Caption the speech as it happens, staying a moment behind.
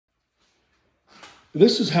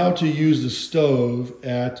This is how to use the stove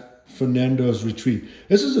at Fernandos Retreat.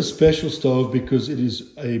 This is a special stove because it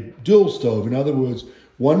is a dual stove. In other words,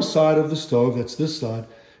 one side of the stove, that's this side,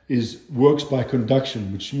 works by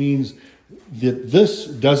conduction, which means that this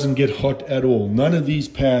doesn't get hot at all. None of these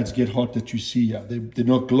pads get hot that you see here. They do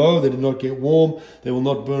not glow, they do not get warm, they will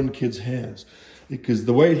not burn kids' hands, because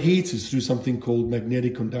the way it heats is through something called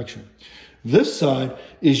magnetic conduction. This side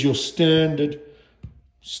is your standard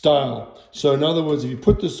style. So in other words, if you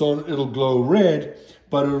put this on, it'll glow red,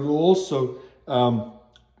 but it'll also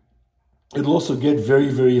get very,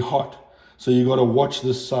 very hot. So you got to watch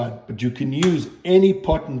this side, but you can use any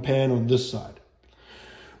pot and pan on this side.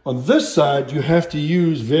 On this side, you have to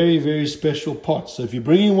use very, very special pots. So if you're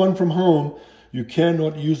bringing one from home, you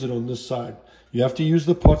cannot use it on this side. You have to use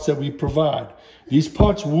the pots that we provide. These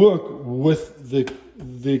pots work with the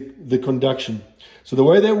conduction. So the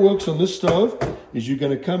way that works on this stove is you're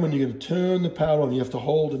going to come and you're going to turn the power on. You have to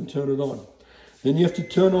hold and turn it on. Then you have to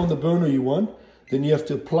turn on the burner you want. Then you have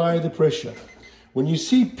to apply the pressure. When you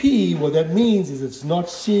see P, what that means is it's not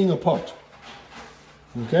seeing a pot.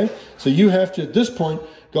 Okay? So you have to, at this point,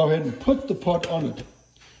 go ahead and put the pot on it.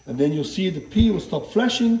 And then you'll see the P will stop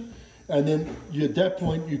flashing. And then at that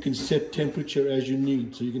point, you can set temperature as you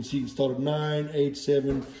need. So you can see it start at 9, 8,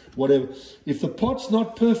 7, whatever. If the pot's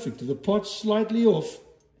not perfect, if the pot's slightly off,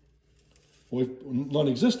 or if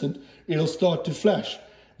non-existent, it'll start to flash.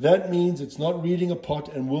 That means it's not reading a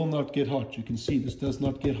pot and will not get hot. You can see this does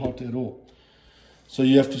not get hot at all. So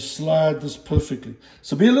you have to slide this perfectly.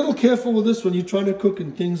 So be a little careful with this when you're trying to cook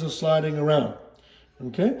and things are sliding around.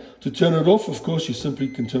 Okay? To turn it off, of course, you simply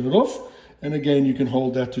can turn it off. And again, you can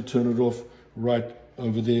hold that to turn it off right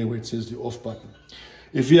over there where it says the off button.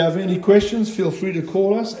 If you have any questions, feel free to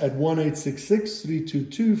call us at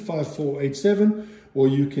 1-866-322-5487, or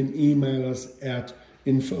you can email us at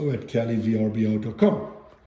info@calivrbo.com.